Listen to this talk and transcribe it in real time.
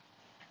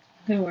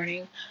Good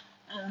morning.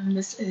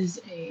 This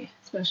is a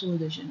special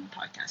edition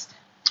podcast.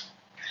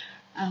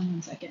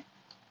 One second.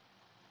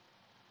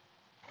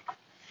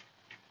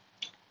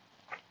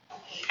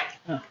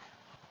 Oh,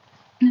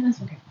 no,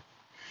 that's okay.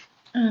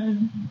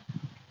 Um,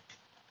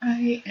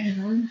 I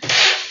am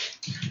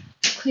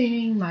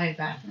cleaning my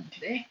bathroom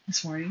today,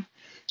 this morning.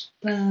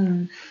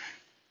 Um,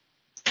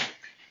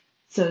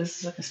 so this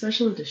is like a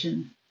special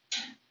edition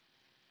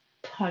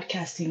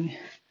podcasting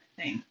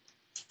thing.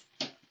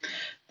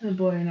 The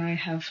boy and I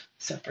have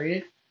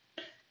separated,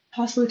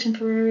 possibly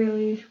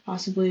temporarily,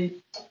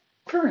 possibly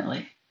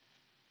permanently.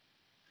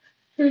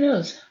 Who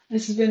knows?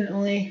 This has been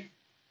only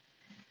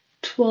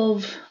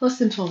less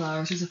than 12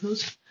 hours, I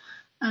suppose.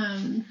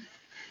 Um,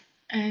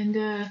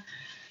 and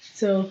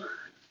so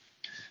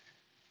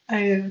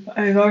I've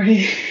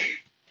already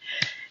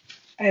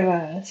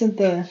I've sent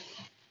the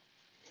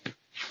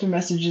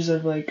messages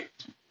of like,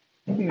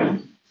 you know,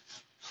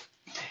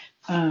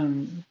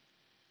 um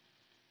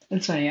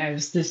it's funny, I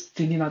was just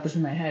thinking about this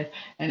in my head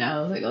and I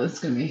was like, oh, this is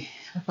gonna be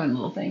a fun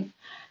little thing.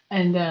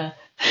 And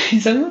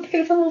so I'm looking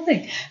at a fun little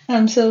thing.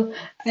 So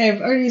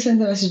I've already sent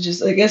the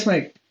messages. I guess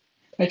my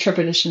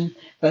trepidation,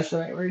 if that's the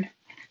right word,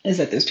 is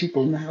that there's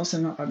people in the house.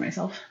 I'm not by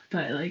myself.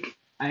 But like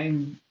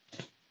I'm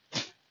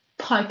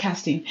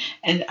podcasting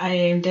and I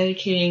am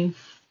dedicating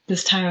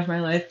this time of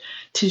my life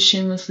to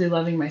shamelessly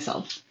loving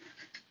myself.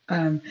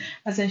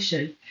 As I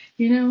should,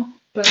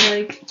 but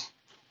like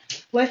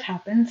life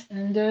happens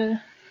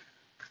and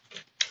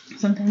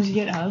sometimes you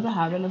get out of the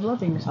habit of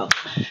loving yourself.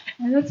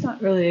 And that's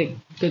not really a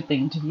good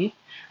thing to be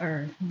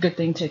or a good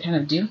thing to kind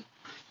of do.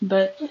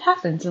 But it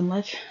happens and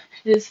life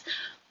is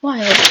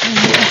wild and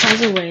it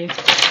has a way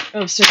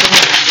of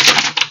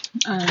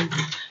circling.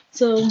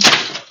 So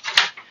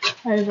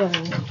I've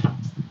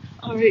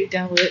already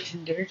downloaded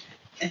Tinder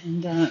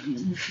and I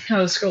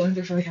was scrolling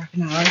through for like half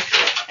an hour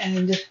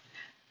and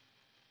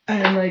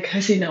I'm like, I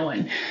see no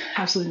one,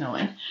 absolutely no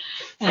one.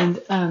 And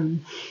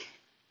I'm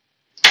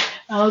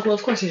like, well,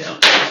 of course you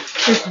don't.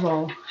 First of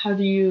all, how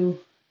do you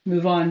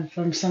move on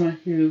from someone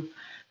who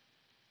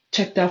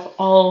checked off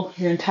all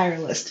your entire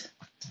list?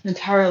 The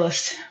entire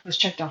list was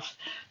checked off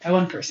by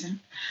one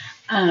person.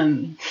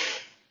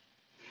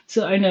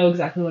 So I know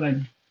exactly what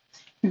I'm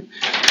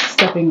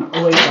stepping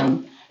away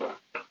from,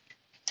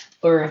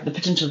 or the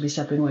potential to be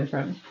stepping away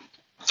from.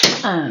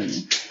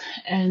 And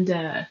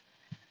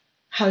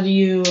how do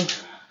you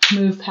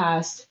move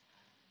past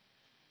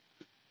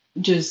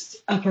just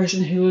a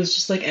person who was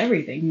just like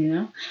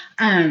everything?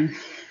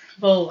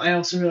 Well, I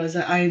also realized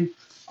that I'm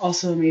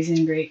also amazing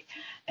and great,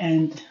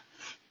 and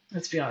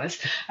let's be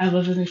honest, I've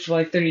lived with me for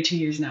like 32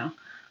 years now,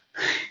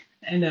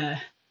 and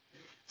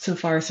so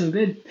far so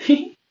good.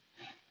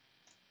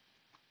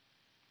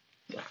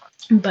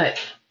 But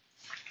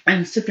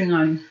I'm sipping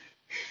on,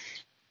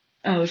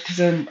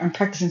 because I'm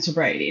practicing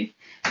sobriety,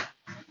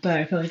 but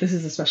I feel like this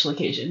is a special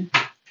occasion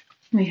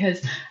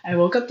because I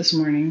woke up this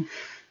morning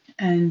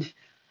and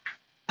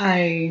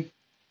I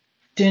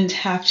didn't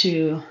have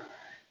to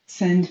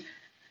send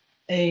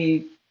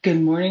a good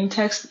morning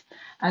text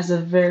as a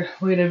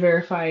way to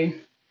verify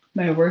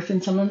my worth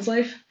in someone's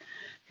life,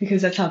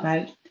 because that's how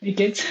bad it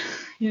gets,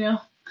 you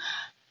know?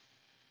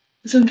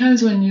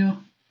 Sometimes when you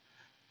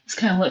just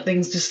kind of let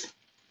things just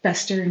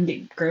fester and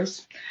get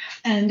gross.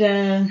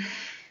 And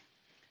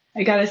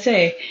I gotta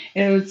say,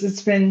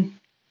 it's been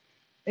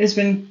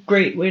a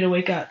great way to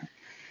wake up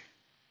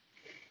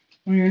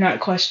when you're not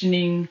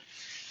questioning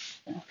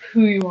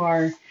who you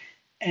are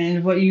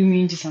and what you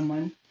mean to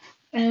someone.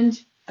 And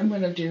I'm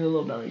gonna do a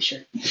little belly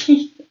shirt.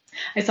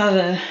 I saw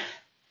this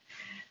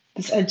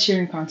Ed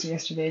Sheeran concert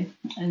yesterday,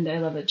 and I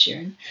love Ed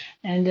Sheeran.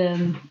 And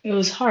it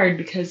was hard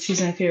because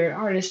he's my favorite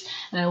artist,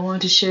 and I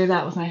wanted to share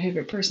that with my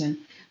favorite person.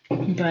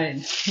 But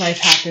life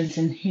happens,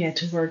 and he had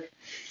to work.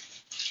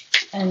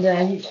 And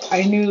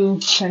I knew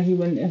that he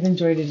wouldn't have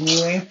enjoyed it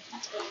anyway.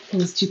 It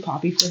was too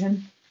poppy for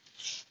him.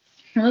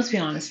 Now, let's be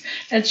honest,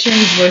 Ed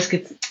Sheeran's voice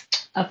gets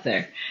up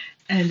there,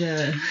 and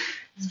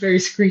it's very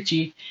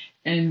screechy.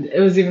 And it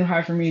was even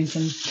hard for me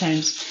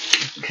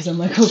sometimes because I'm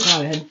like, oh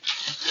god, Ed,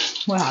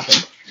 what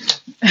happened?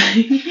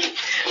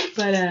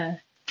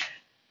 But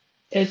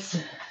it's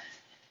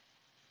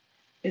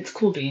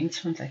cool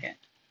beans. One second.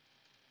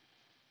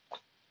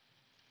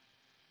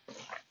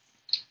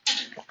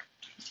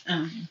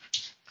 Um,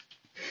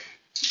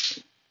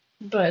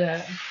 but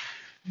I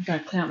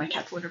gotta clean out my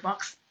cat's litter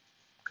box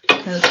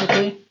really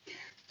quickly.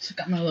 So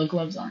got my little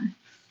gloves on.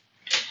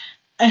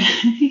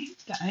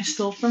 That I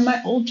stole from my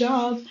old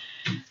job.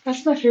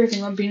 That's my favorite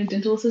thing about being a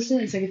dental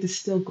assistant is I get to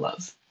steal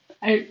gloves.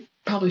 I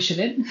probably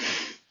shouldn't,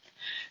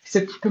 because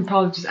I can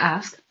probably just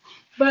ask.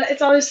 But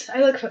it's always I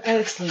like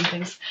stealing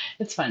things.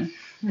 It's fun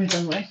in its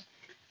own way.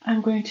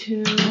 I'm going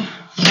to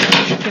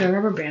get a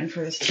rubber band for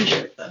this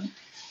T-shirt though.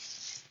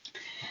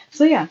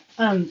 So yeah,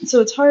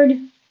 so it's hard.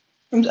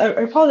 I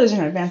apologize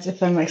in advance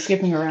if I'm like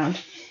skipping around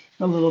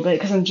a little bit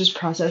because I'm just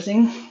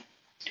processing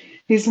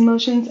these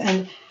emotions,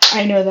 and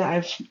I know that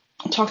I've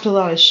talked a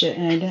lot of shit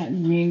and I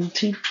didn't mean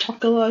to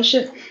talk a lot of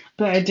shit,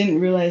 but I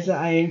didn't realize that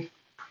I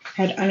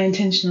had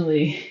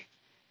unintentionally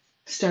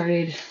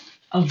started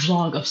a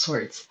vlog of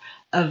sorts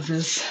of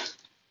this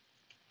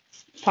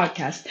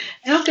podcast.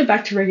 And I'll get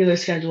back to regular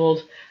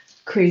scheduled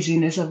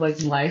craziness of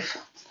like life.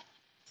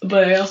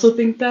 But I also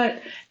think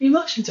that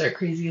emotions are the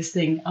craziest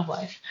thing of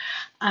life.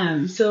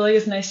 So like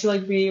it's nice to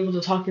like be able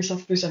to talk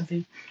yourself through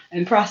something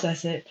and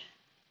process it,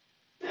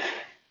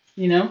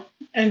 you know?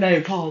 And I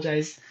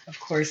apologize, of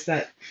course,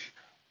 that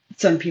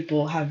some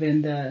people have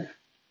been the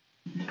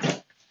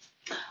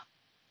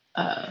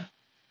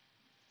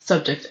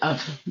subject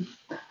of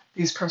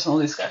these personal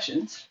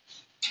discussions.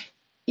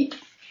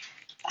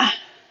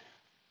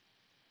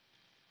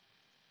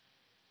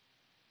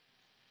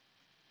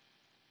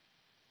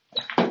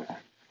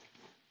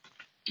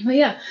 But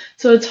yeah,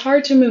 so it's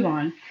hard to move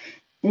on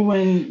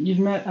when you've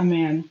met a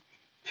man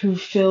who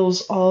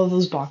fills all of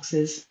those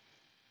boxes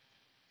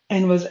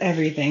and was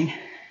everything.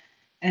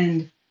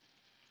 And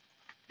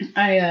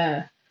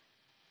I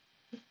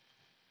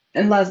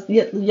and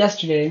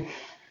yesterday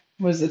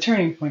was a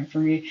turning point for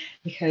me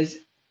because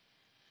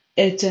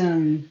it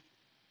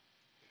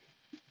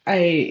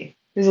I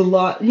there's a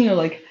lot, you know,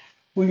 like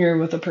when you're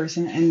with a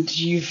person and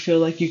you feel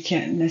like you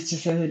can't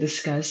necessarily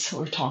discuss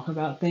or talk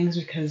about things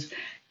because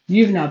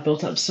you've now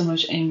built up so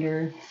much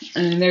anger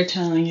and they're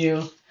telling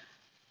you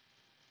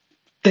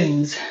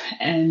things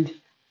and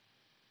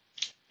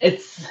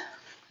it's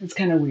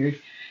kind of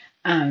weird.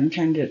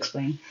 Trying to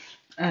explain.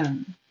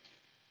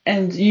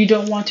 And you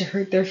don't want to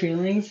hurt their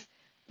feelings,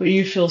 but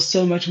you feel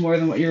so much more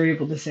than what you're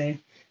able to say.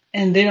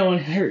 And they don't want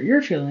to hurt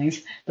your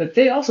feelings, but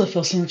they also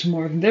feel so much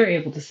more than they're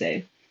able to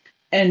say.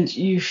 And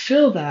you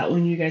feel that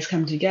when you guys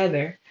come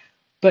together,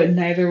 but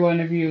neither one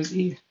of you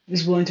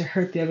is willing to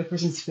hurt the other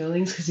person's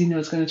feelings because you know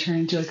it's going to turn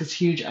into like this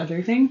huge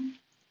other thing.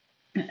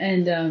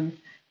 And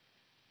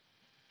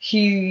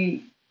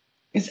he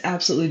is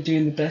absolutely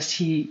doing the best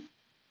he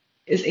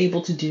is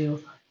able to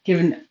do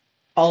given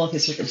all of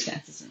his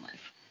circumstances in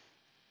life.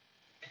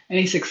 And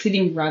he's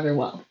succeeding rather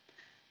well.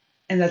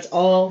 And that's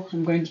all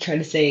I'm going to try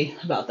to say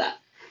about that.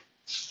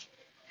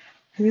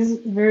 He's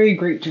a very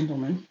great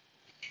gentleman.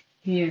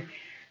 He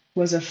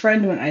was a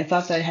friend when I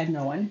thought that I had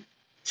no one.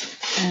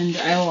 And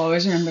I will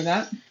always remember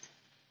that.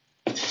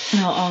 And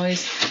I'll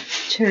always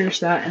cherish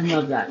that and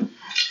love that.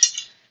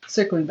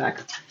 Circling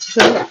back.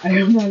 So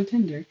I was on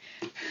Tinder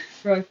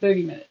for like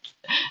 30 minutes.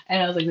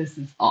 And I was like, this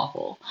is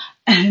awful.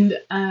 And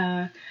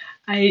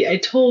I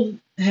told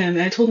him,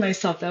 and I told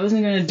myself that I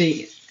wasn't going to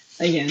date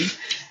again.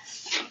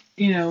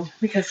 You know,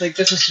 because like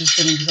this has just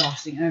been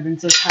exhausting. And I've been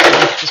so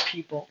tired of just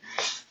people.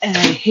 And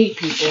I hate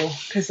people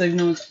because like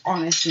no one's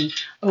honest and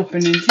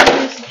open and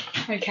serious.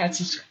 My cat's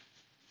just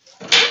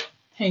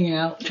hanging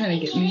out, trying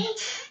to get me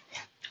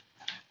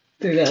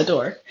through the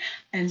door.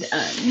 And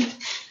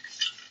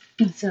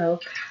so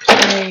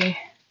I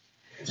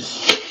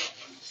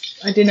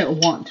didn't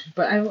want,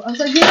 but I was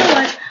like, you know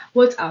what?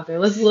 What's out there?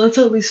 Let's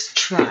at least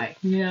try,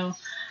 you know,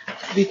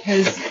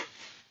 because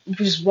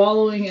just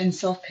wallowing in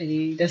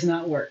self-pity does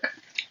not work.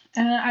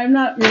 And I'm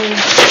not really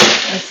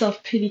a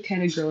self-pity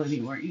kind of girl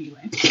anymore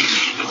anyway.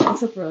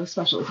 Except for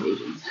special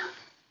occasions.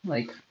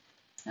 Like,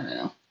 I don't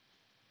know.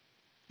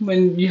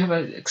 When you have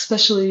an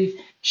especially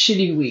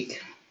shitty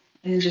week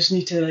and you just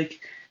need to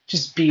like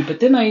just be. But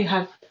then I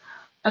have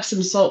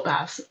some salt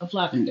baths of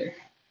lavender.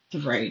 It's a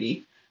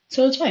variety.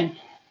 So it's fine.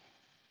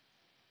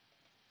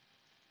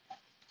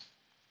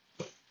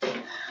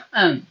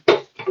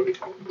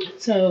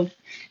 So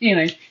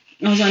anyway,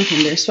 I was on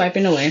Tinder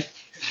swiping away.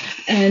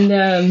 And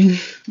I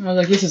was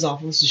like, this is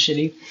awful, this is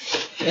shitty.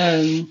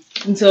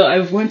 And so I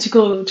went to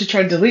go to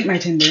try to delete my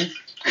Tinder.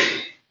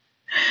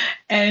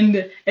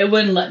 And it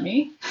wouldn't let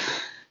me.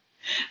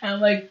 And I'm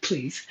like,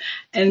 please.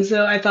 And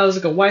so I thought it was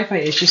like a Wi-Fi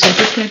issue. So I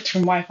disconnected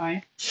from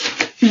Wi-Fi.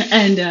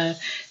 And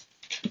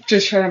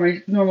just tried out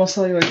my normal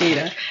cellular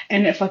data.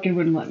 And it fucking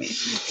wouldn't let me.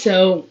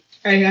 So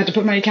I had to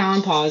put my account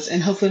on pause.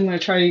 And hopefully I'm going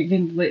to try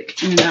again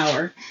like in an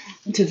hour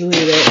to delete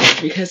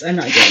it. Because I'm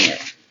not doing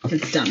it.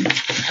 It's dumb.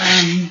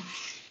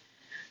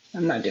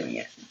 I'm not doing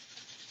it.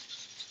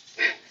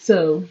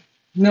 So,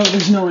 no,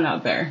 there's no one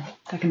out there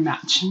that can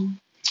match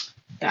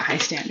that high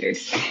standard,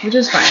 which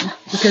is fine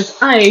because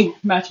I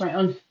match my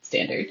own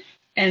standard,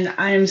 and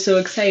I am so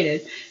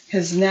excited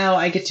because now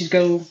I get to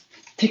go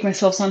take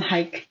myself on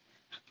hike.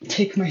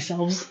 Take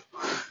myself.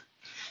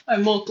 My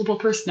multiple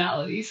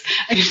personalities.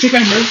 I get to take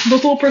my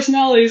multiple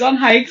personalities on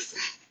hikes.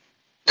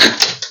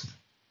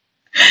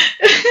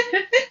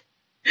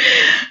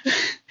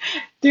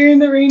 During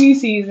the rainy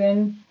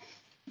season.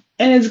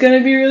 And it's going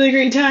to be a really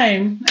great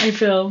time, I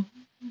feel.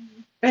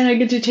 And I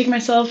get to take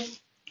myself,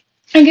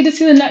 I get to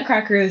see the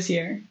Nutcracker this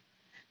year.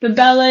 The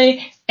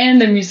ballet and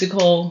the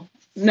musical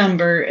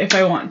number, if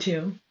I want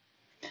to.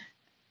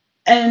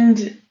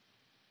 And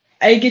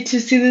I get to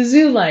see the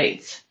zoo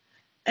lights.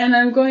 And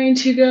I'm going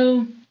to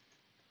go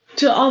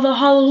to all the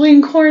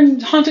Halloween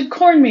haunted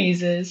corn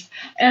mazes.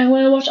 And I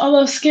want to watch all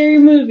those scary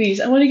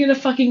movies. I want to get a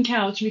fucking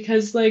couch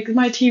because, like,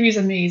 my TV's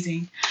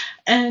amazing.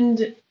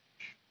 And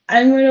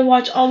I'm going to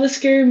watch all the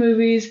scary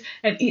movies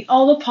and eat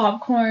all the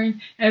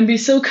popcorn and be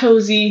so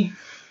cozy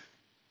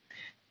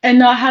and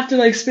not have to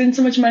like spend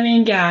so much money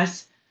in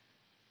gas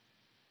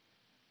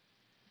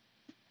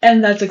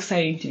And that's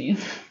exciting to me.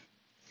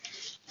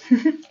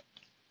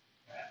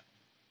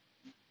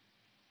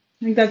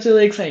 Like, that's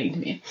really exciting to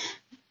me.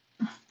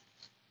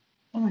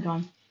 Oh my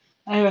god.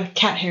 I have a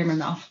cat hair in my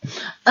mouth.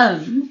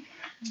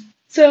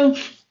 So,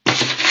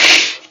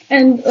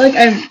 and like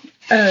I've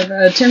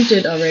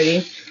attempted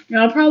already, and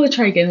I'll probably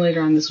try again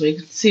later on this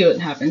week, see what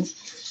happens.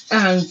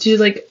 To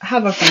like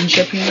have a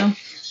friendship, you know,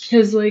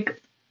 because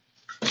like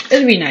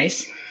it'd be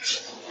nice.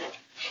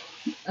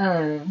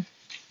 It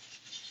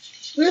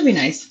would be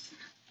nice,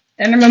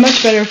 and I'm a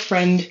much better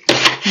friend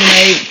than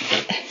I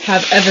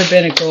have ever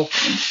been a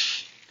girlfriend,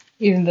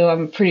 even though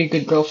I'm a pretty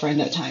good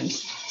girlfriend at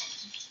times.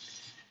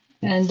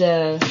 And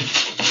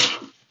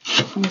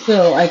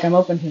so like I'm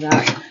open to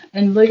that,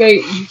 and like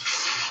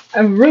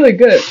I'm really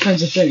good at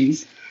friends with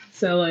bennies.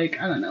 So like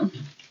I don't know,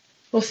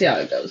 we'll see how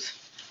it goes.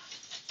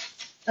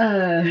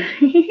 I'm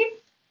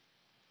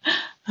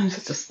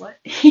such a slut.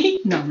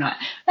 No, I'm not.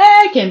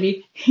 I can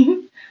be.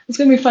 It's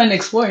gonna be fun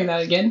exploring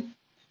that again.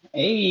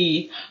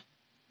 Hey.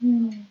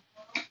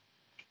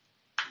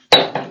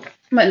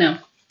 But no,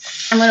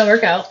 I'm gonna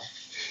work out,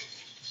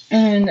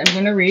 and I'm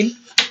gonna read.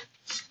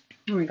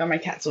 Oh my god, my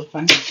cat's so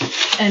fun.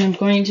 And I'm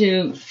going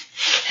to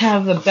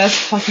have the best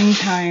fucking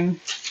time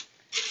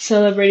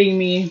celebrating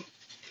me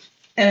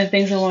and the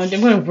things I want to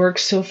do. I'm gonna work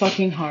so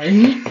fucking hard.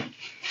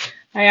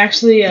 I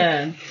actually,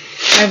 I've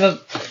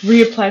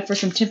reapplied for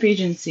some temp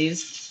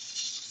agencies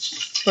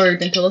for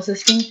dental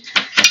assisting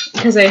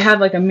because I have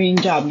like a main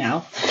job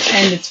now,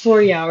 and it's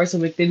 40 hours a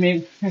week. They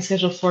made my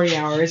schedule 40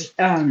 hours,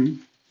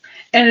 and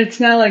it's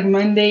now like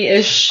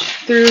Monday-ish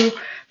through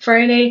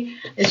Friday.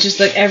 It's just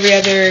like every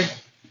other,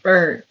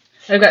 or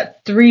I've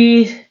got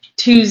 3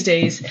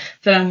 Tuesdays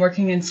that I'm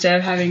working instead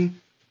of having,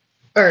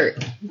 or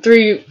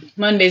 3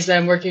 Mondays that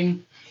I'm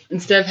working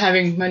instead of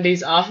having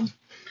Mondays off.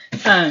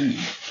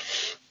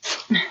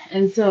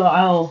 And so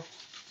I'll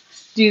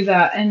do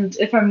that. And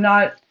if I'm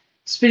not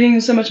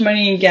spending so much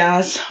money in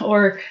gas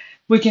or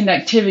weekend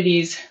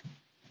activities,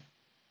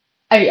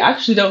 I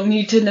actually don't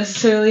need to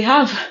necessarily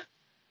have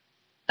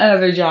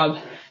another job.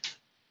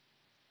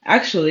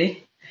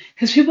 Actually,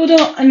 because people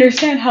don't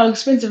understand how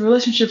expensive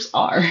relationships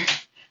are.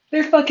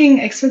 They're fucking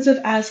expensive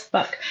as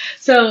fuck.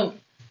 So,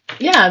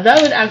 yeah,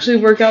 that would actually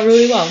work out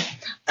really well.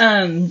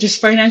 Just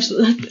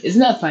financially,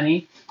 isn't that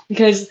funny?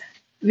 Because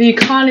the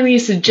economy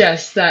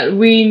suggests that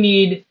we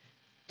need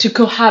to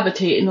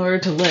cohabitate in order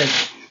to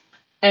live.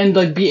 And,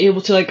 like, be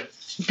able to, like,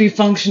 be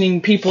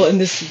functioning people in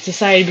this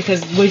society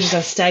because wages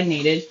have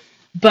stagnated.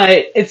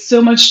 But it's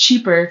so much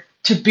cheaper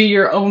to be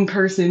your own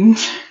person.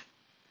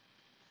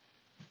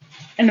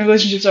 And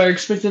relationships are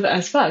expensive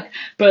as fuck.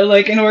 But,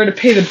 like, in order to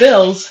pay the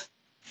bills,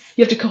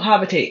 you have to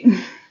cohabitate.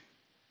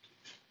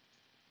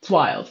 It's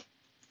wild.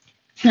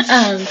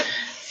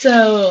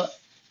 So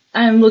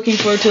I'm looking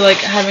forward to like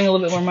having a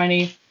little bit more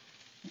money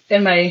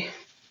in my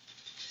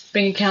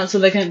bank account so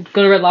that I can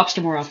go to Red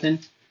Lobster more often.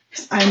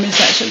 I miss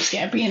that shrimp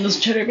scampi and those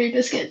Cheddar Bay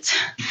biscuits.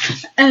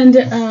 And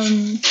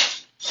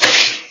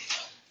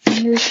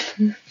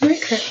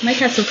my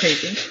cat's so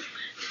crazy.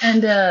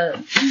 And I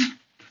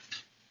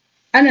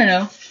don't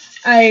know.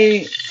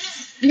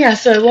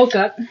 So I woke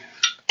up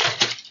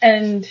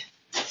and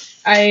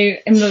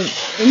I am the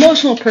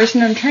emotional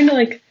person. I'm trying to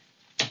like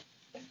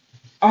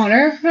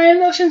honor my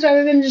emotions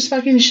rather than just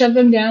fucking shove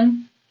them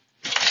down.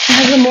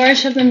 Because the more I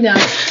shove them down,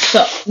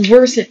 the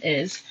worse it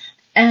is.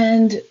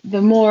 And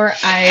the more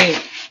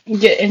I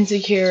get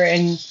insecure,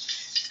 and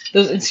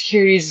those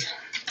insecurities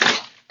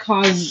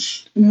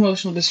cause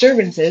emotional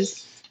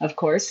disturbances, of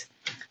course.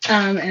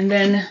 And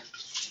then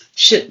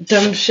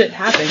dumb shit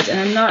happens, and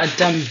I'm not a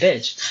dumb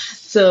bitch.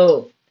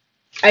 So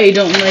I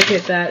don't like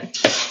it that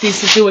these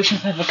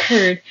situations have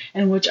occurred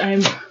in which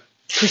I'm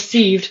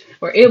perceived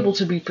or able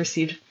to be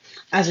perceived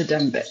as a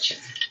dumb bitch.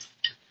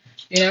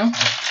 You know?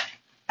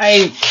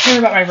 I care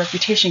about my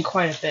reputation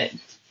quite a bit.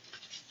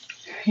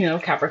 You know,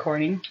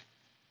 Capricorning.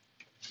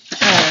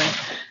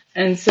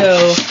 And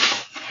so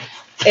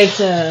it's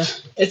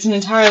an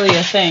entirely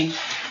a thing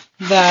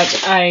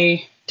that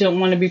I don't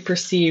want to be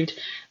perceived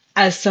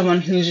as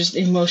someone who's just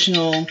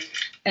emotional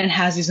and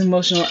has these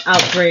emotional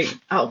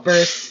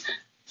outbursts.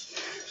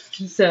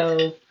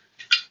 So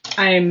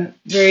I'm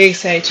very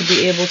excited to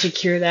be able to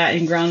cure that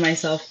and ground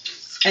myself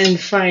and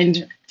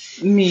find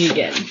me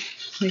again.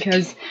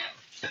 Because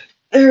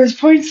there was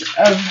points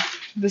of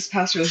this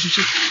past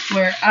relationship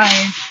where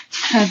I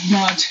have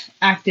not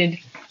acted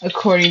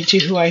according to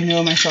who I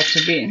know myself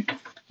to be.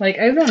 Like,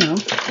 I don't know.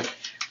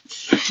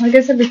 Like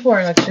I said before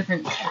in like a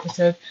different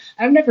episode,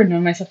 I've never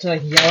known myself to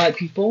like yell at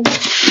people,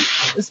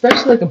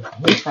 especially like a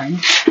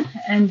boyfriend.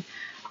 And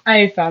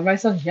I found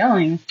myself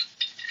yelling.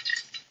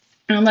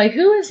 And I'm like,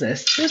 who is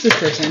this? Who's this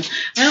person?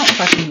 I don't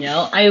fucking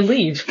yell. I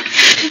leave.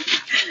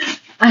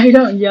 I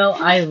don't yell.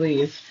 I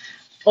leave.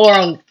 Or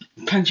I'll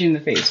punch you in the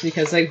face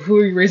because, like, who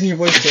are you raising your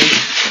voice to?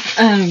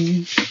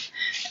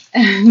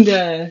 And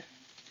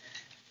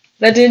that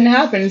didn't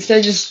happen. Instead,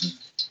 I just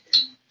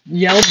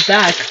yelled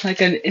back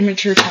like an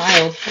immature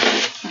child.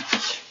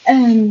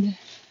 And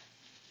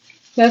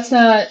that's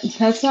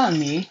not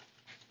me.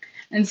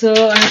 And so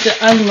I have to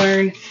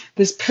unlearn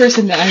this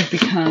person that I've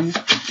become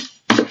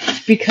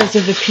because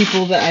of the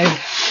people that I've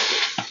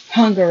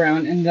hung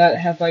around and that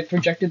have like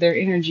projected their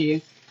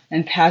energy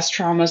and past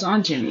traumas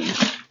onto me.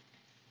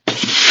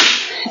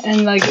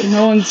 And like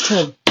no one's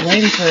to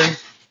blame for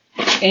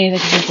anything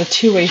because it's a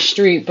two-way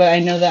street, but I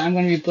know that I'm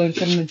going to be blamed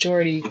for the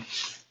majority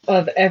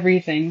of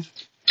everything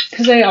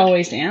because I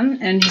always am,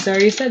 and he's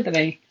already said that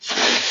I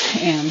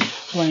am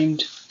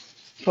blamed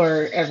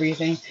for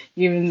everything,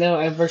 even though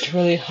I've worked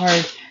really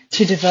hard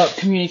to develop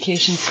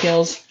communication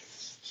skills,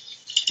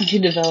 to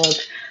develop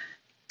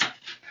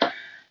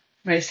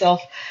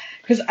myself,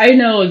 because I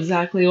know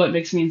exactly what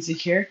makes me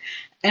insecure,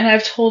 and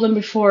I've told him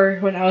before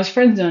when I was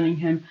friend zoning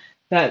him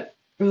that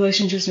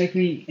relationships make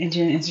me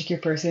into an insecure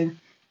person,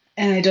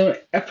 and I don't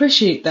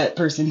appreciate that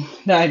person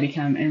that I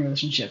become in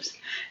relationships.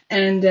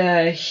 And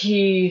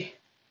he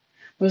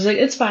was like,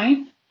 it's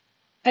fine,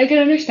 I can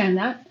understand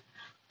that,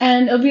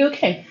 and it'll be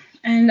okay.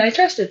 And I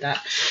trusted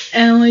that,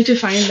 and only to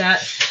find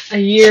that a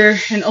year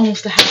and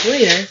almost a half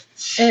later,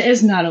 it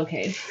is not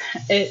okay.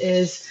 It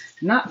is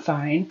not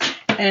fine,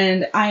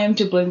 and I am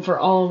to blame for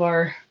all of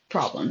our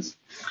problems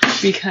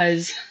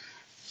because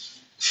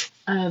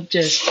of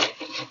just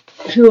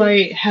who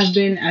I have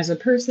been as a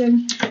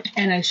person,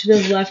 and I should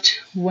have left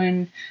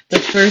when the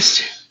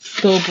first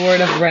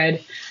billboard of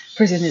red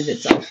presented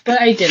itself.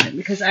 But I didn't,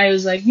 because I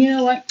was like, you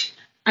know what?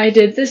 I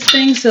did this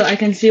thing, so I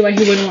can see why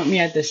he wouldn't want me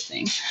at this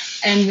thing.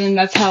 And then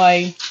that's how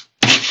I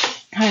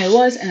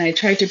was, and I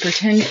tried to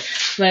pretend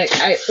like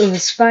it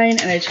was fine,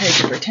 and I tried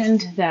to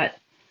pretend that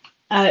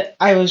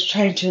I was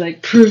trying to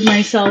like prove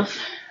myself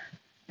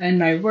and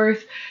my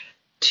worth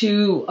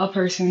to a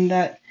person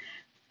that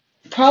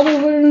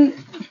probably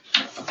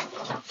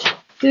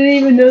didn't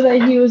even know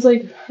that he was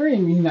like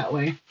hurting me that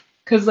way.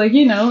 Cause like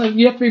you know, like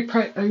you have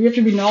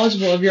to be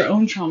knowledgeable of your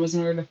own traumas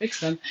in order to fix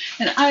them,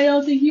 and I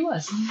don't think he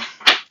was.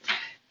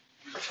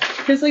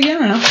 Cause like I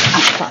don't know,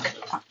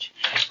 ouch.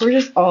 We're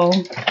just all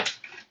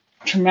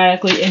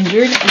traumatically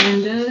injured,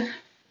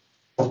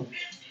 and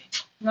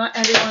not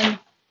everyone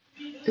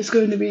is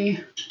going to be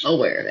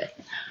aware of it.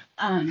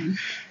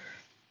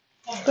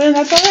 But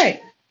that's all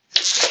right.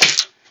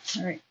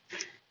 All right.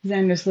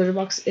 Xander's litter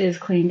box is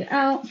cleaned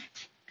out.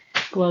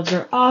 Gloves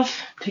are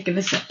off. Taking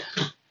a sip.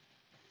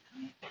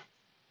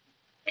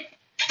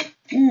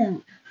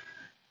 You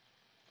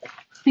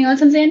want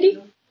some Sandy?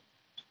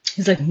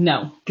 He's like,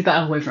 no, get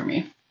that away from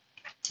me.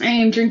 I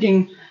am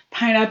drinking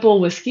pineapple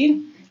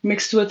whiskey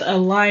mixed with a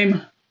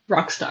lime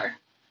Rockstar.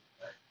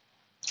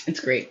 It's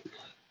great.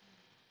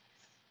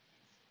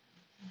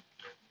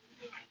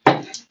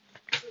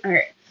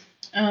 Alright.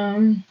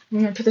 I'm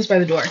gonna put this by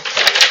the door.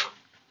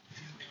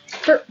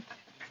 Burp.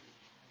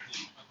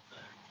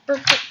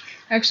 Burp.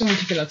 I actually want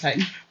to take it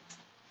outside.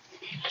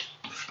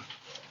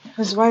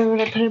 Because why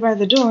would I put it by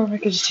the door if I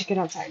could just take it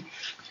outside?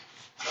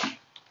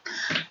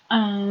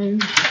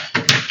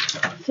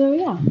 So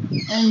yeah.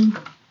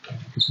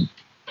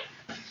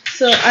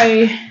 So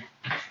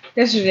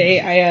yesterday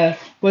I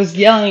was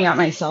yelling at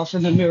myself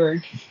in the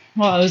mirror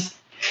while I was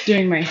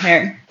doing my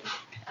hair.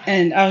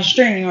 And I was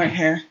straightening my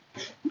hair.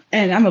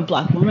 And I'm a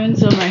black woman,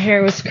 so my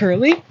hair was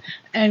curly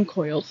and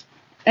coiled.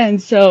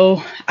 And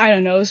so, I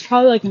don't know, it was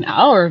probably like an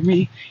hour of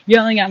me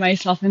yelling at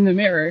myself in the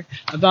mirror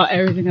about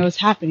everything that was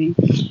happening.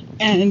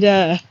 And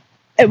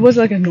it was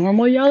like a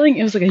normal yelling.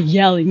 It was like a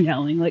yelling.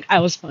 Like I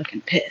was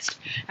fucking pissed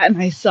at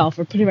myself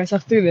for putting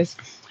myself through this.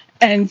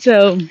 And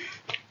so,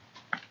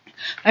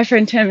 my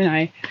friend Tim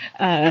and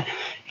I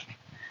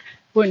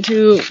went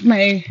to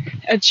my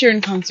Ed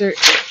Sheeran concert.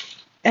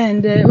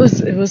 And it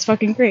was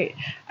fucking great.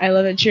 I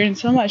love Ed Sheeran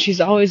so much. He's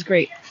always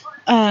great.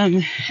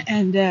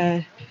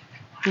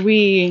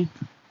 We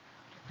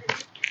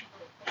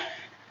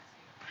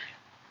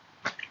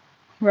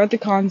were at the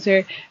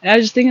concert, and I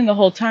was just thinking the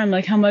whole time,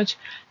 like, how much,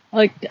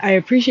 like, I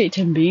appreciate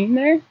Tim being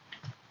there,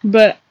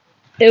 but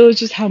it was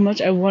just how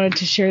much I wanted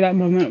to share that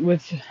moment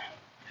with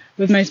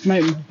my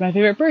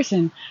favorite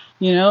person,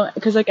 you know?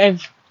 Because, like,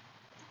 I've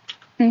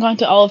gone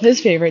to all of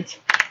his favorites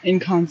in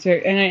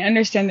concert, and I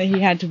understand that he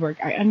had to work.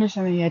 I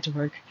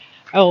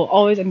will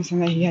always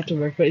understand that he had to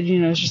work, but you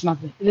know, it's just not.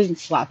 It doesn't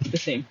slap the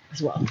same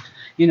as well.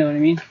 You know what I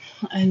mean?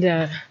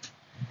 And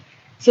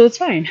so it's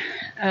fine.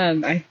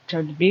 I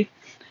tried to be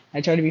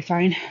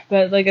fine,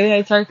 but like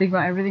I started thinking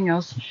about everything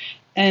else,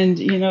 and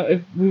you know,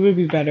 if we would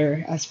be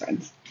better as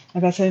friends.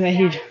 If that's something that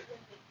he'd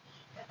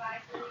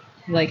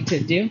like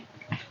to do,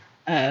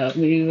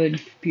 we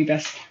would be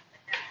best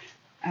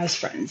as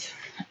friends.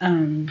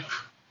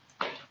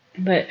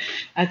 But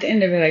at the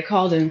end of it, I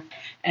called him,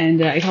 and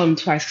I called him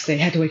twice because I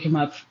had to wake him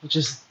up, which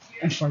is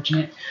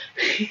unfortunate.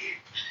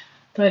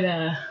 But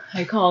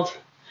I called,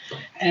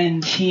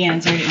 and he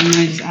answered, and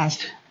I just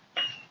asked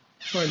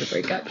for the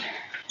breakup.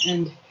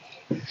 And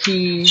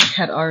he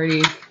had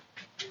already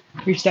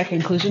reached that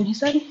conclusion, he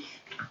said.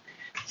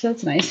 So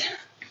that's nice.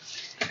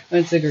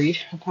 It's agreed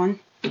upon.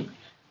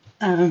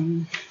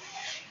 But,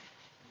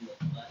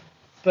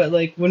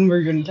 like, when were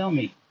you going to tell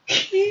me?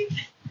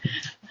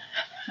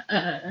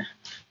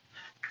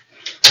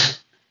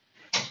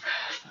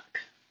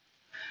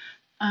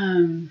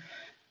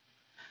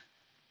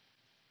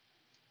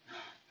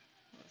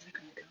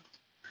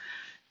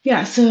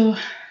 yeah, so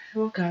I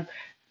woke up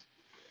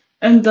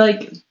and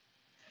and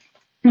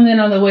then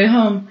on the way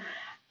home,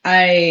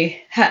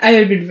 I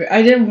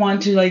didn't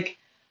want to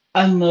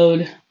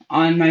unload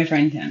on my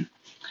friend Tim,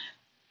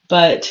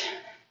 but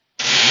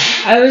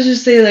I would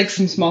just say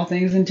some small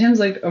things. And Tim's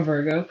a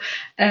Virgo,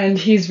 and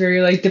he's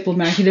very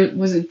diplomatic.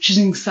 Wasn't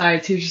choosing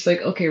sides. He was just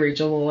okay,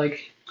 Rachel. Well,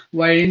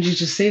 why didn't you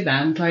just say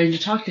that? And why didn't you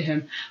talk to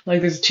him?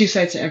 There's two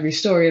sides to every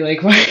story.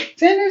 Why?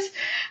 Dennis,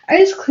 I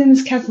just cleaned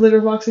this cat's litter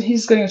box, and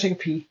he's gonna go take a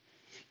pee.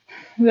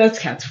 That's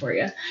cats for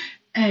you.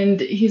 And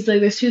he's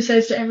there's two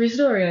sides to every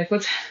story.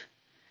 What's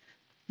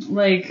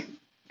like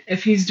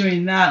if he's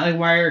doing that,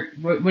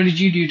 what did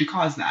you do to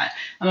cause that?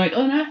 I'm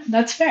oh no,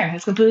 that's fair.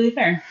 That's completely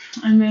fair.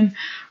 And then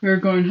we were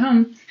going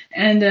home,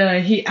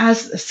 and he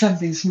asked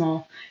something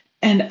small,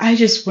 and I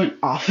just went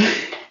off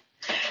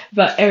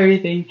about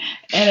everything,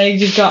 and I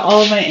just got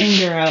all of my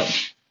anger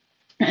out.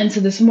 And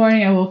so this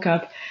morning I woke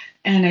up,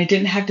 and I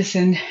didn't have to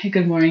send a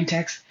good morning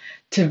text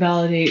to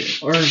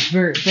validate or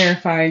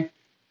verify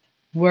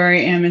where I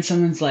am in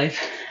someone's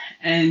life.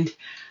 And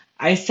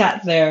I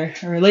sat there,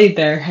 or laid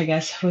there, I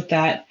guess, with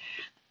that.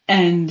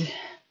 And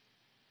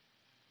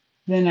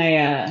then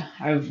I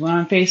went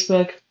on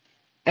Facebook,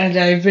 and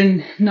I've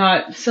been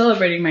not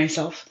celebrating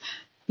myself.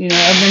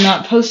 I've been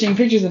not posting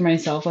pictures of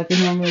myself like I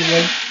normally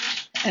would.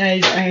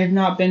 And I have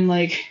not been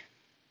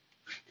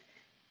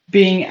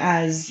being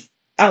as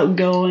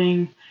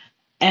outgoing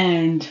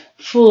and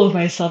full of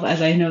myself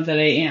as I know that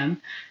I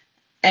am.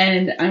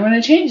 And I want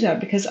to change that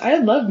because I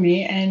love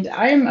me and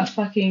I am a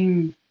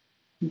fucking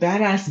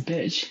badass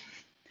bitch.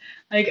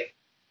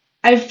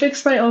 I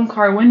fixed my own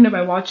car window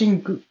by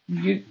watching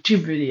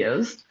YouTube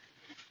videos.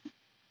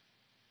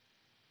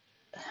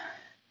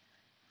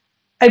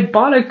 I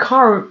bought a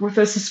car with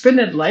a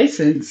suspended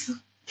license.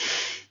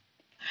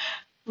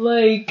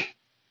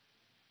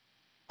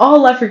 All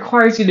life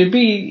requires you to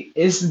be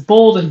is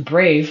bold and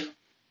brave.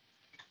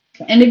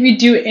 And if you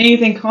do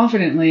anything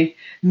confidently,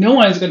 no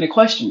one is going to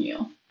question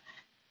you.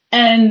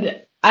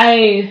 And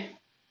I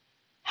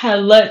had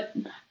let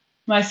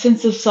my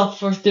sense of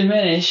self-worth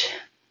diminish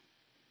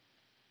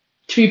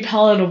to be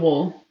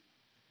palatable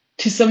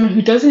to someone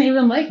who doesn't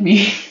even like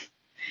me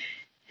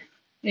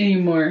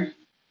anymore.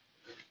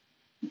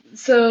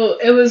 So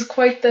it was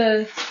quite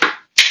the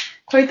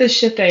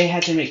shift I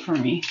had to make for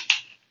me.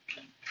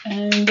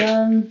 And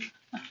I'm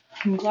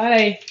glad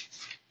I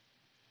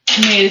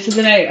made it. So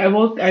then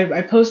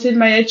I posted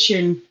my Ed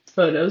Sheeran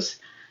photos,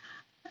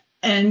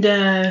 and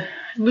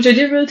which I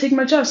didn't really take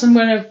much of, so I'm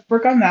going to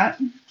work on that.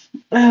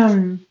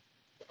 I'm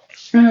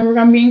going to work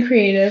on being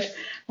creative.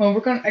 I'm going to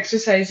work on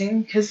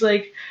exercising, because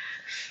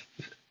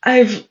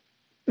I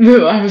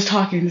was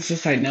talking, this is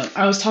a side note,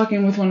 I was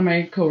talking with one of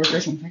my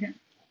coworkers, 1 second.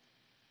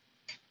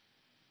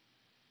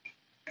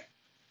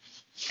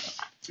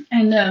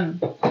 And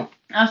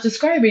I was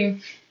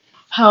describing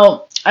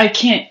how I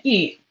can't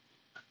eat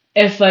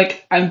if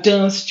I'm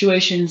dealing with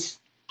situations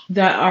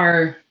that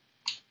are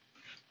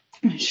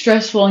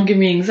stressful and give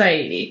me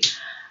anxiety.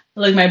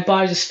 My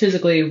body just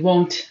physically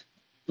won't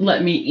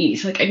let me eat.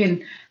 So I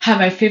can have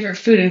my favorite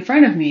food in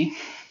front of me,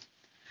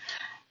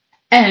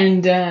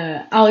 and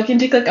I can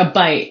take a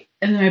bite,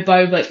 and then my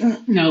body will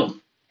be no,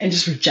 and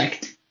just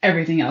reject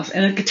everything else.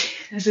 And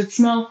it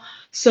smells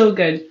so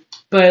good,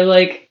 but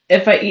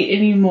if I eat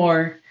any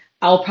more,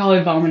 I'll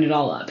probably vomit it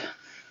all up.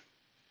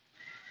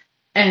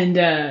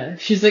 And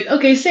she's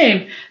okay,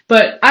 same,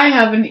 but I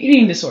have an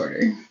eating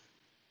disorder.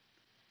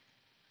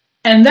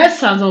 And that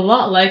sounds a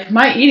lot like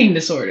my eating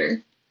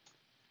disorder.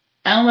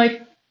 And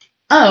I'm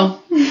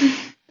oh.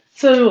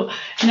 So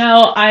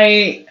now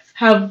I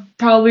have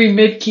probably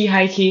mid-key,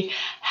 high-key,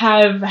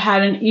 have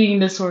had an eating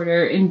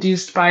disorder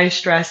induced by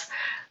stress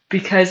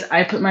because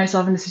I put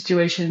myself into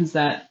situations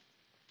that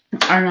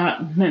are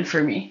not meant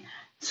for me.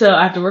 So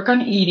I have to work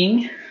on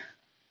eating,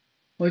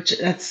 which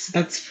that's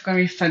gonna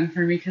be fun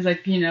for me because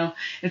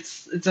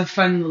it's a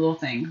fun little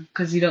thing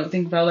because you don't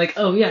think about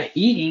oh yeah,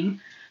 eating,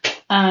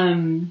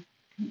 something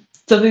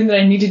that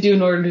I need to do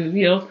in order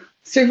to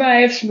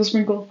survive,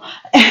 sprinkle.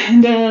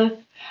 And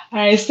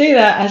I say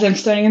that as I'm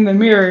standing in the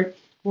mirror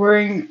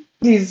wearing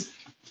these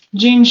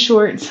jean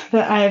shorts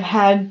that I've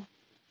had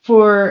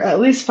for at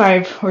least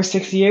 5 or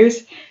 6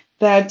 years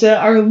that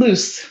are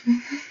loose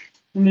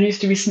and they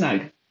used to be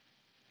snug.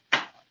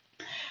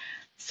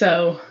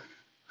 So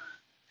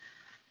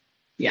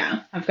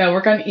yeah, I've got to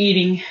work on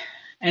eating,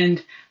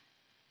 and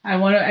I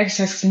want to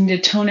exercise because I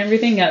need to tone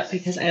everything up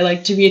because I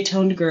like to be a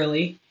toned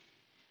girly.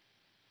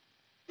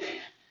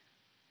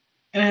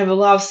 And I have a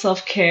lot of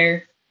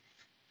self-care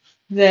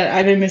that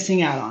I've been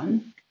missing out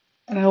on.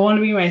 And I want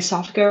to be my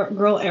soft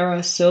girl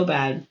era so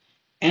bad.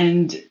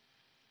 And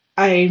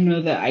I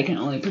know that I can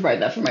only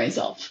provide that for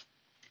myself.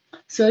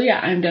 So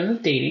yeah, I'm done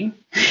with dating.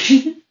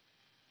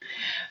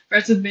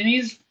 Friends with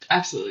Bennies,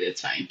 absolutely,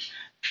 it's fine.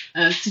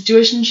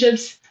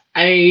 Situationships,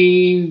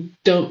 I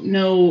don't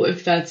know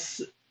if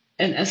that's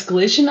an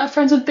escalation of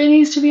Friends with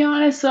Bennies, to be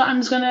honest. So I'm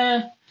just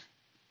gonna...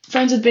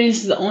 Friends with Bennies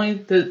is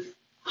the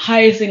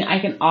highest thing I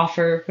can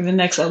offer for the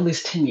next at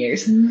least 10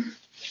 years.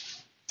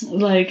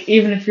 Like,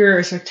 even if you're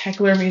a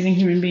spectacular, amazing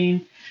human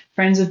being,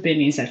 friends with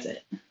biddies, that's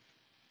it.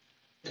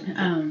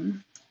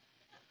 Um,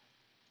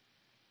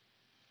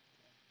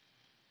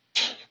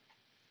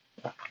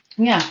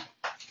 yeah,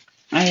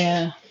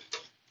 I,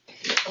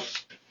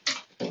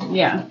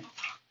 yeah.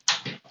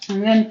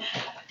 And then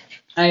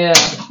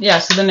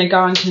so then I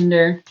got on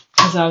Tinder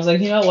because I was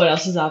like, you know what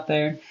else is out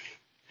there?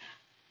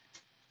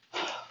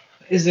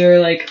 Is there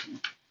like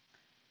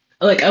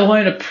I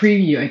wanted a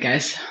preview, I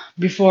guess,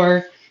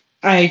 before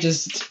I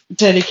just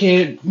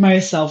dedicated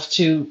myself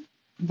to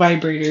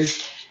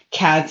vibrators,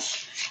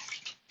 cats,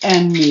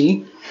 and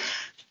me.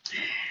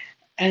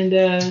 And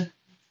the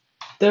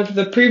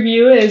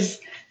preview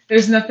is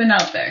there's nothing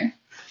out there.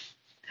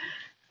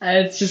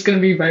 It's just gonna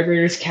be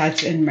vibrators,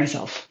 cats, and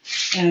myself,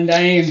 and I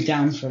am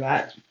down for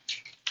that,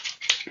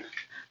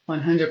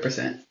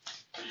 100%.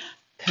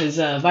 Because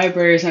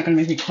vibrator is not gonna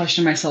make me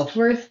question my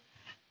self-worth,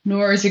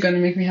 nor is it gonna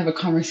make me have a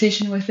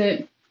conversation with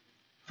it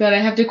that I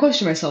have to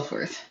question my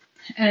self-worth.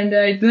 And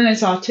then I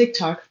saw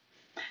TikTok,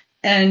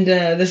 and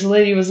this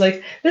lady was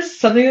like, "This is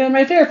something that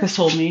my therapist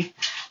told me,"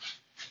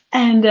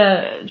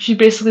 and she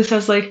basically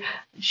says like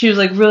she was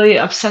like really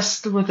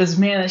obsessed with this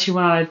man that she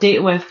went on a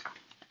date with,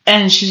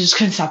 and she just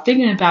couldn't stop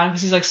thinking about him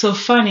because he's like so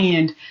funny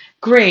and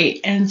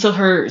great. And so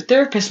her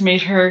therapist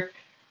made her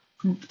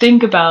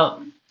think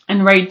about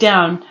and write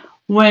down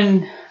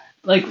when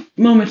like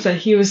moments that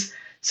he was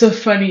so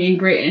funny and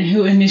great and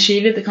who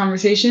initiated the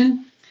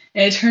conversation.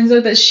 And it turns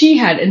out that she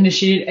had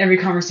initiated every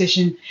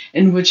conversation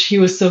in which he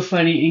was so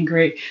funny and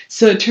great.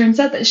 So it turns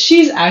out that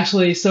she's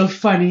actually so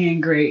funny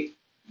and great.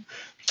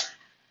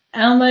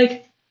 And I'm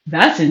like,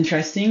 that's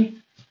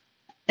interesting.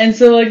 And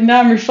so like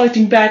now I'm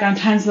reflecting back on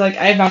times like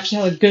I've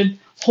actually had a good,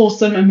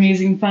 wholesome,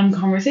 amazing, fun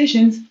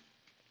conversations.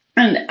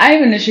 And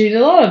I've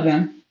initiated a lot of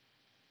them.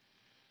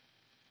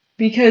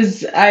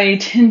 Because I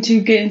tend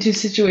to get into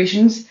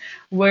situations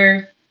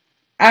where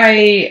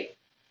I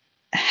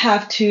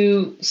have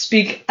to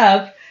speak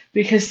up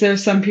because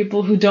there's some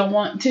people who don't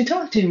want to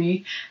talk to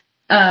me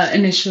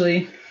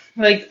initially.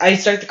 Like, I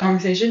start the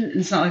conversation, and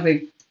it's not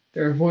like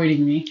they're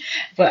avoiding me,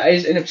 but I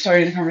just end up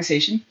starting the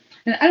conversation.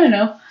 And I don't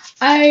know,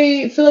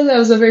 I feel like that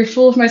was a very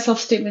full of myself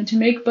statement to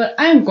make, but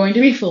I'm going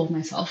to be full of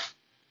myself.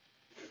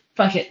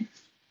 Fuck it.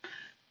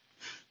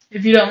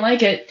 If you don't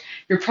like it,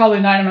 you're probably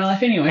not in my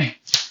life anyway.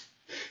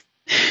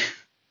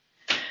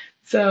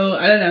 So,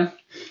 I don't know.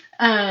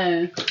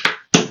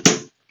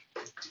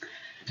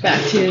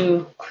 Back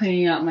to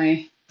cleaning out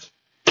my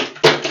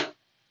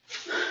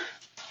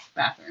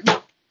bathroom.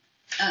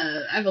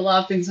 I have a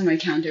lot of things on my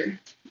counter.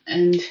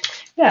 And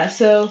yeah,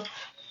 so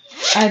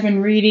I've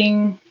been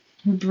reading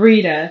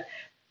Brita.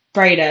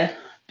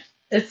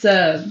 It's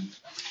a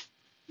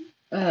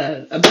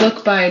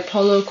book by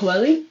Paulo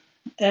Coelho.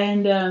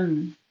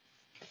 And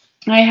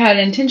I had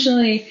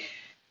intentionally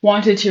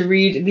wanted to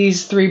read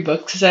these 3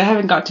 books because I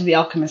haven't got to The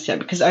Alchemist yet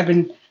because I've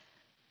been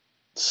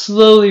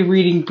slowly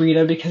reading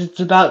Brita because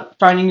it's about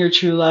finding your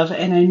true love,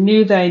 and I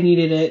knew that I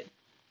needed it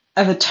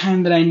at the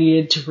time that I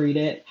needed to read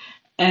it,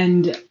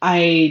 and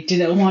I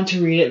didn't want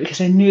to read it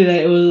because I knew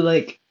that it would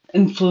like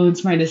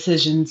influence my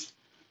decisions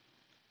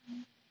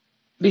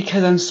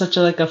because I'm such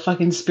a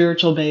fucking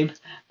spiritual babe.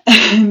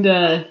 And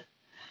it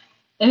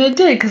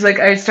did because like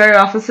I started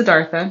off with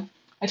Siddhartha.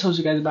 I told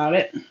you guys about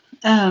it.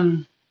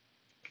 And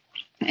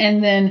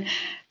then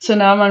so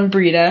now I'm on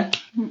Brita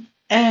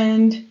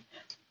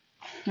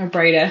or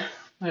Brita,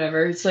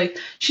 whatever. It's like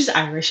she's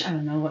Irish. I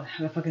don't know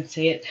how to fucking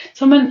say it.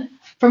 Someone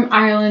from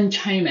Ireland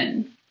chime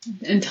in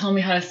and tell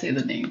me how to say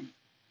the name.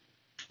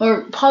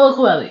 Or Paulo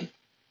Coelho,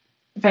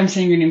 if I'm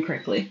saying your name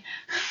correctly.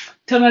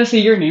 Tell me how to say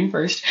your name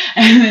first,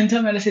 and then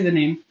tell me how to say the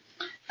name.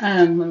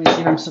 Let me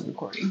see if I'm still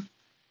recording.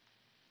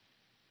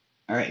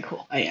 Alright,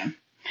 cool. I am.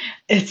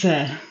 It's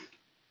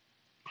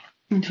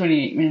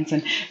 28 minutes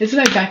in. It's in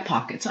my back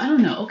pocket, so I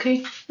don't know.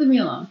 Okay, leave me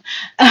alone.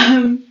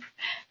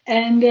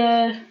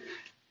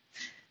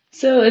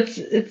 So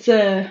it's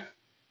an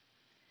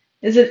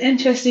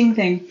interesting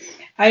thing.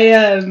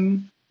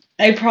 I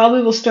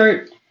probably will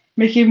start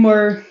making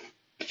more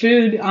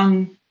food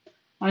on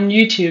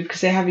YouTube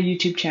because I have a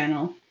YouTube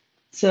channel.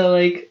 So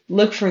like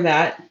look for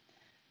that.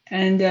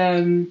 And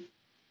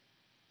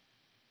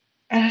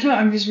I don't know,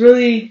 I'm just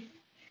really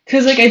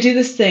because like I do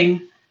this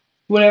thing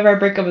whenever I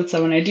break up with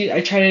someone.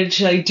 I try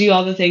to like do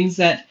all the things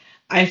that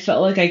I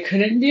felt like I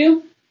couldn't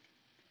do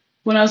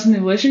when I was in the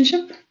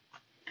relationship.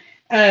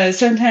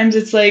 Sometimes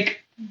it's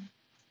like,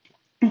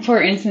 for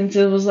instance,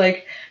 it was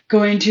like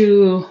going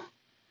to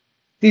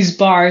these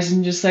bars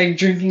and just like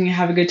drinking and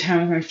have a good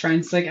time with my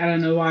friends. Like, I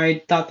don't know why I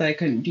thought that I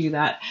couldn't do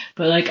that,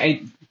 but like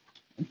I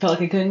felt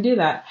like I couldn't do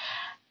that.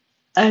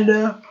 And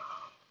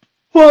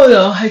well,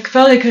 no, I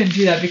felt like I couldn't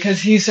do that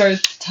because he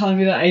started telling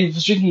me that I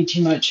was drinking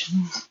too much,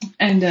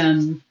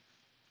 and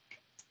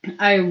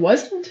I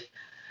wasn't.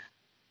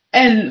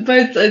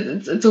 But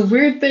it's a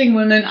weird thing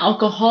when an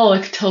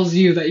alcoholic tells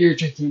you that you're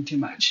drinking too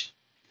much.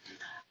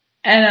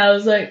 And I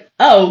was like,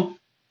 oh,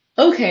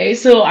 okay.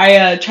 So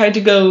I tried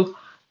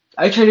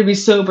to be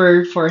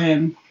sober for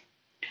him.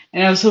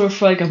 And I was sober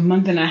for like a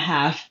month and a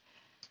half.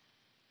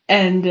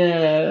 And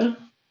it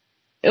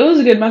was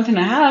a good month and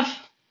a half.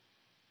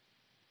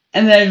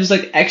 And then I was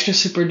like extra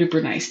super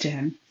duper nice to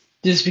him,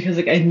 just because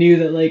like I knew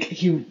that like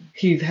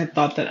he had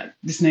thought that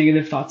this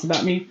negative thoughts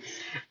about me,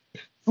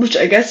 which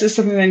I guess is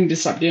something I need to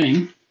stop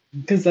doing,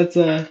 because that's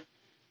a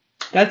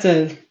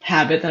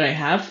habit that I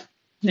have.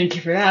 Thank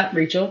you for that,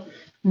 Rachel.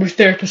 We're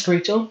therapist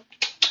Rachel,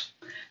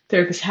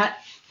 therapist hat.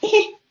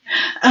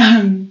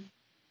 um,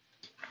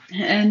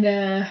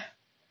 and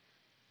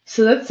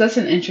so that's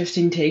an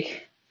interesting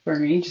take for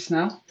me just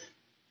now.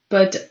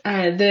 But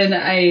then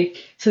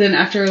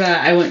after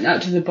that I went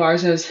out to the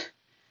bars. I was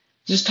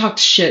just talked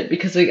shit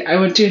because like I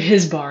went to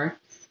his bar,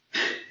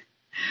 which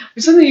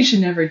is something you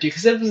should never do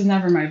because it was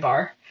never my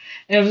bar.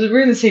 And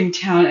we're in the same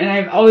town, and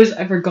I've always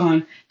ever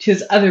gone to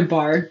this other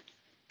bar,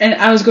 and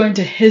I was going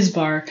to his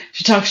bar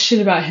to talk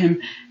shit about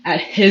him at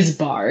his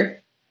bar,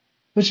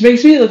 which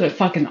makes me look like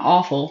fucking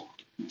awful.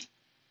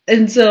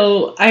 And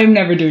so I'm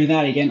never doing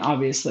that again,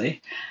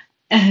 obviously.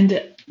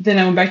 And then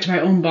I went back to my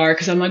own bar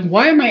because I'm like,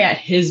 why am I at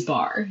his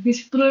bar?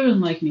 These people don't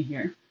even like me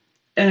here.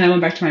 And I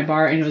went back to my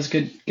bar, and it was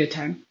a good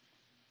time.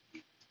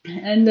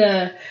 And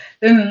then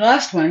the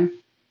last one,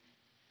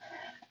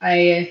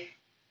 I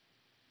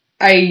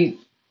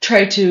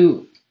tried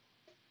to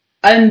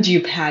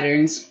undo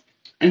patterns,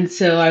 and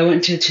so I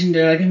went to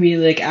Tinder like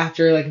immediately like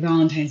after like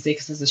Valentine's Day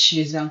because it was the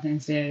shittiest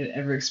Valentine's Day I'd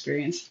ever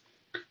experienced.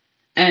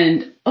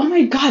 And oh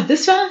my god,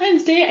 this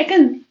Valentine's Day I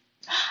can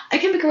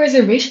make a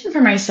reservation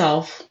for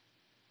myself.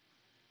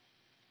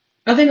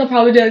 I think I'll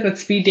probably do like that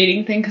speed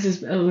dating thing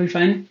because it'll be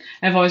fun.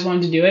 I've always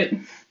wanted to do it,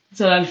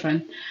 so that'd be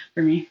fun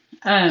for me.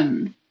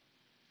 And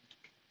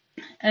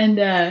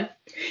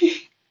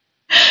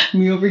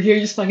me over here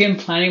just fucking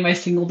planning my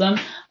singledom.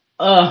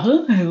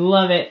 Oh, I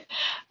love it.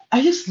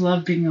 I just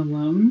love being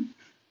alone.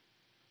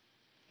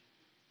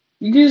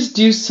 You can just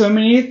do so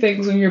many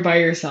things when you're by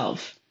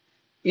yourself.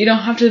 You don't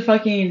have to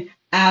fucking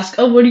ask,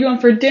 oh, what do you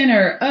want for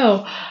dinner?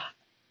 Oh,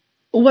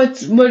 what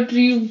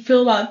do you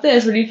feel about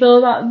this? What do you feel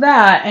about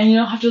that? And you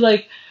don't have to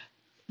like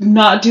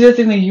not do the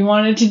thing that you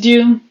wanted to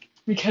do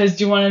because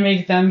you want to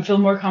make them feel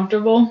more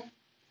comfortable.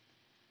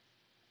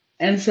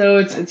 And so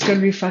it's gonna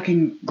be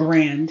fucking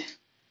grand.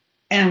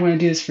 And I'm gonna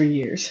do this for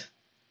years.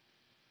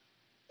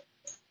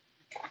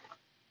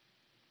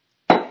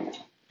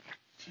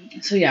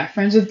 So yeah,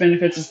 friends with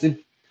benefits is the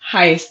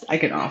highest I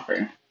can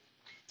offer.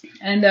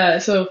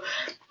 And so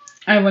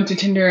I went to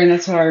Tinder, and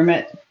that's how I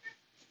met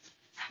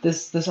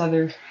this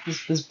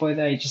boy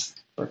that I just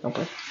broke up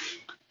with.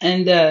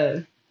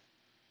 And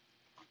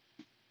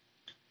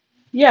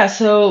yeah,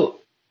 so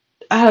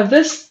out of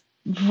this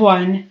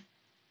one,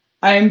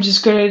 I'm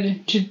just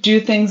going to do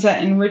things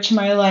that enrich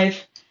my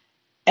life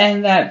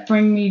and that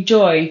bring me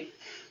joy.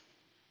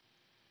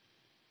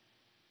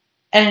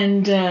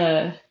 And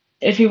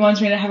if he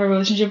wants me to have a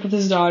relationship with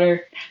his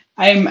daughter,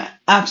 I'm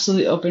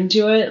absolutely open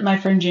to it. My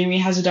friend Jamie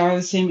has a daughter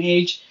the same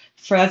age.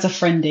 That's a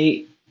friend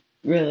date,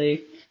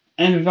 really.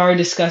 And we've already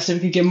discussed it. We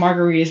could get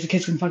margaritas, the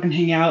kids can fucking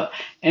hang out,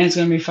 and it's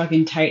gonna be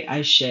fucking tight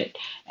as shit.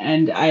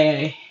 And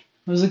I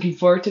was looking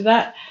forward to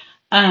that.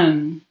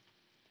 I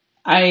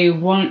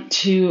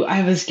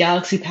have this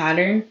galaxy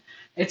pattern.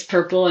 It's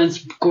purple and it's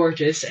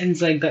gorgeous, and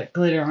it's like got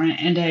glitter on it.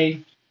 And I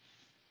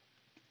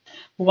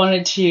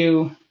wanted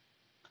to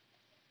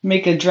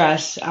make a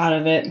dress out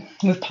of it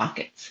with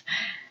pockets.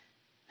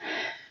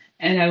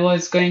 And I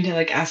was going to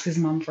like ask his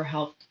mom for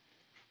help,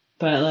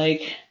 but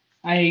like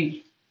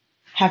I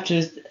have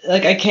to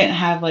like I can't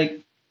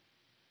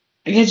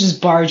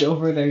just barge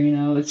over there, you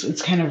know.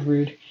 It's kind of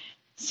rude.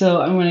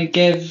 So I'm gonna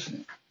give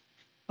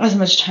as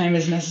much time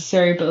as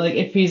necessary, but like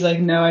if he's like,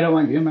 no, I don't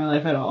want you in my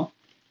life at all,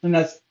 then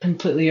that's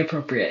completely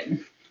appropriate.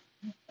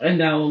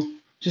 And I'll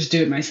just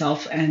do it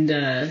myself.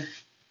 And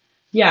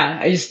yeah,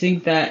 I just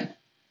think that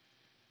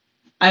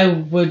I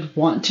would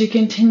want to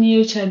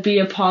continue to be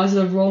a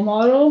positive role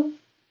model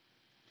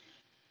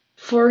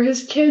for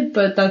his kid,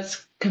 but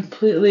that's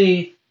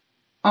completely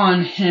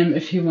on him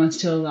if he wants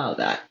to allow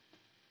that.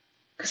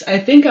 Because I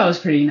think I was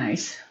pretty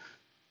nice.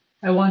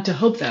 I want to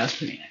hope that I was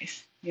pretty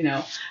nice. You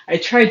know, I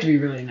tried to be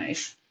really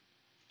nice.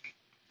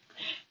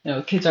 You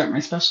know, kids aren't my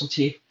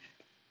specialty,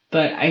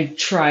 but I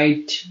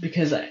tried to,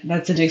 because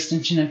that's an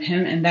extension of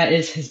him, and that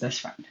is his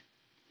best friend.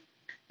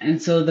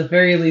 And so the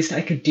very least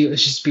I could do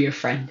is just be a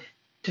friend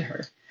to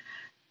her.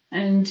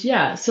 And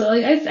yeah, so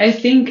like I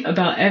think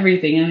about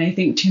everything, and I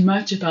think too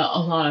much about a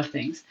lot of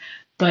things.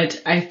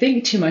 But I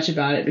think too much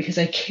about it because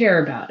I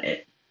care about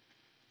it.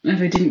 And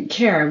if I didn't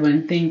care, I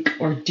wouldn't think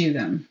or do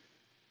them.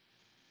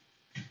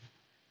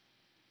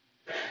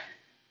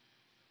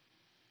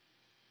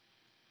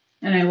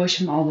 And I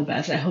wish him all the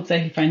best. I hope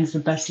that he finds the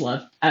best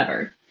love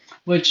ever.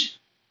 Which,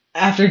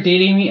 after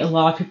dating me, a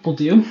lot of people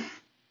do.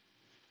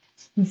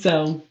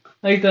 So,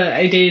 like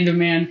I dated a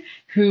man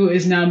who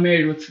is now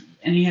married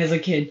and he has a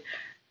kid.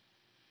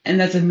 And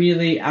that's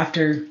immediately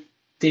after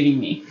dating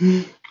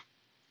me.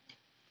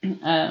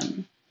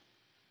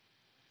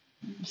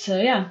 So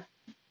yeah.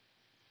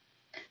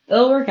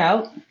 It'll work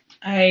out.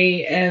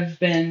 I have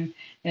been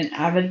an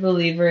avid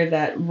believer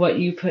that what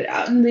you put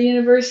out in the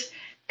universe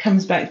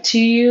comes back to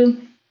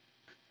you.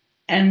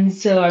 And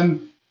so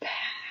I'm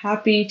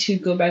happy to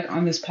go back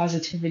on this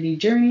positivity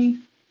journey.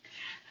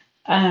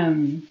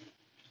 I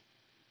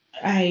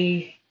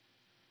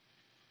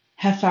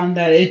have found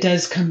that it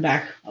does come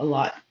back a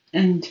lot.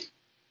 And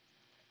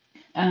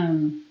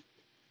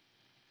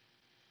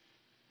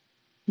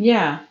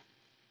yeah.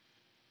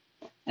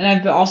 And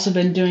I've also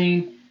been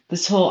doing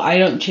this whole I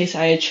don't chase,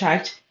 I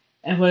attract,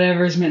 and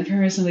whatever is meant for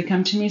me is going to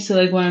come to me. So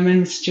like when I'm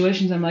in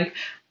situations, I'm like,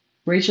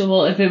 Rachel,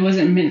 well, if it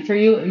wasn't meant for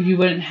you, you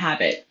wouldn't have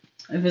it.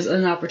 If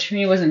an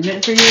opportunity wasn't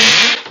meant for you,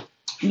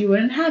 you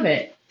wouldn't have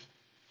it.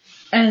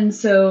 And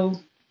so,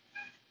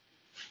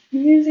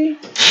 easy.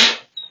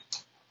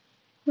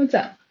 What's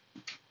up?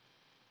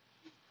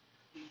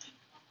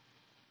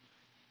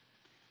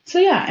 So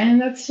yeah,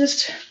 and that's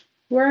just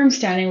where I'm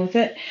standing with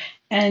it.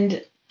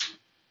 And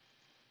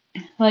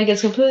like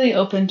it's completely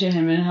open to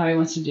him and how he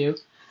wants to do.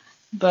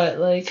 But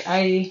like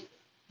I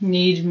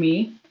need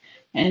me,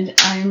 and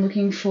I'm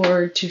looking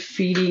forward to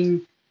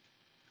feeding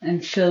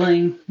and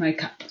filling my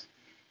cup.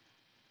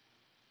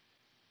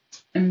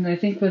 And I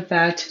think with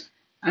that,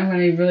 I'm going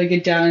to really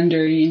get down and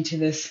dirty into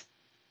this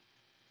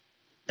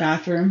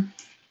bathroom.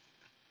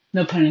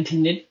 No pun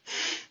intended.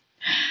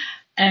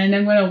 And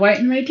I'm going to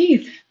whiten my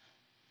teeth.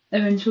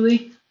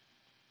 Eventually.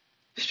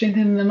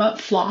 Strengthen them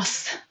up.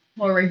 Floss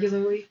more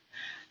regularly.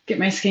 Get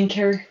my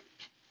skincare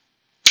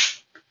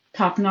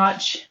top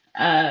notch.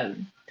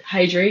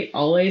 Hydrate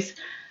always.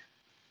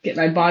 Get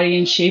my body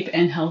in shape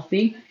and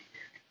healthy.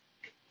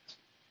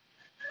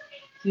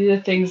 Do the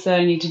things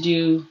that I need to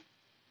do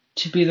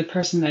to be the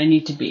person that I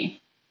need to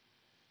be.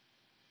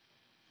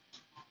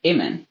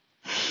 Amen.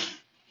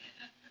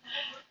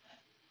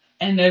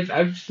 And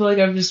I feel like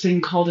I've just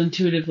been called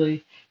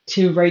intuitively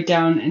to write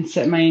down and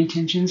set my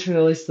intentions for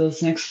at least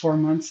those next 4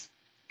 months.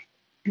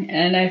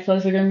 And I feel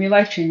like they're going to be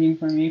life-changing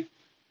for me.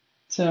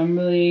 So I'm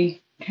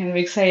really kind of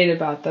excited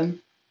about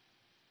them.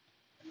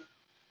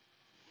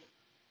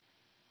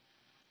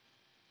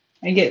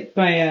 I get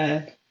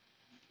my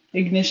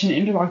ignition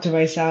interlock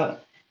device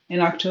out in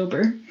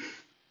October.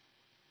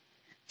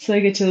 So I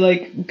get to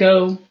like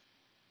go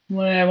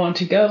when I want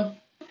to go.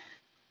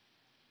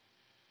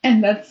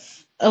 And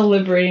that's a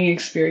liberating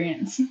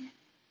experience.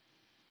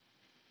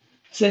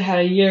 So I had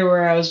a year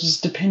where I was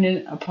just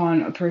dependent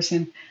upon a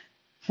person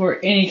for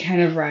any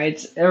kind of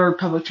rides or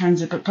public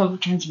transit, but public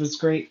transit was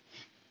great.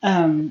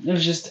 It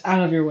was just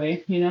out of your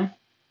way, you know?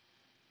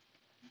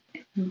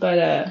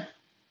 But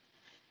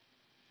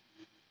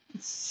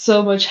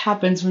so much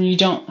happens when you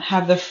don't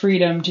have the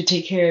freedom to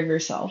take care of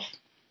yourself.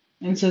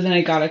 And so then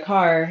I got a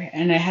car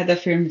and I had the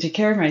freedom to take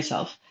care of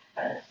myself.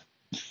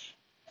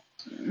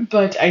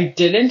 But I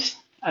didn't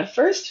at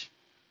first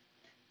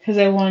because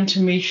I wanted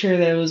to make sure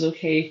that it was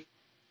okay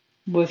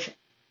with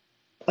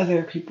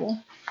other people.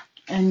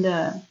 And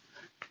I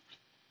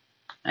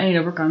need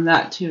to work on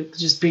that too,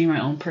 just being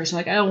my own person.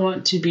 Like, I don't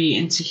want to be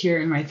insecure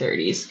in my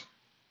 30s.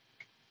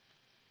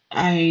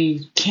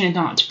 I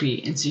cannot be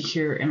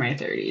insecure in my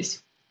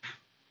 30s.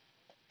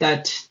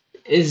 That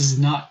is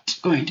not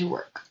going to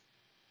work.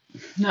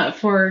 Not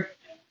for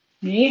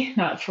me,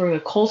 not for the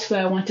cult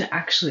that I want to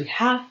actually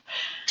have.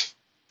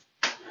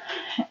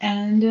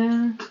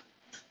 And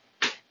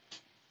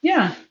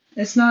yeah,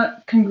 it's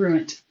not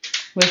congruent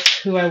with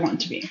who I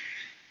want to be.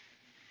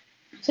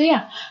 So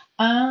yeah,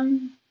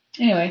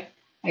 anyway,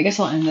 I guess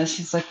I'll end this.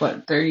 It's like,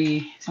 what,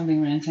 30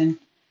 something minutes in?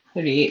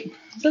 38.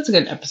 So that's a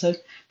good episode.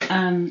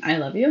 I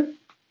love you.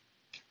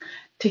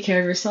 Take care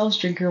of yourselves.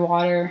 Drink your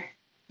water.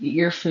 Eat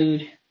your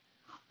food.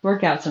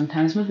 Work out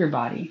sometimes. Move your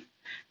body.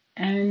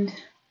 And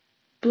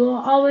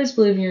always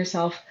believe in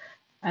yourself.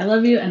 I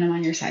love you, and I'm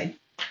on your side.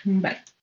 Bye.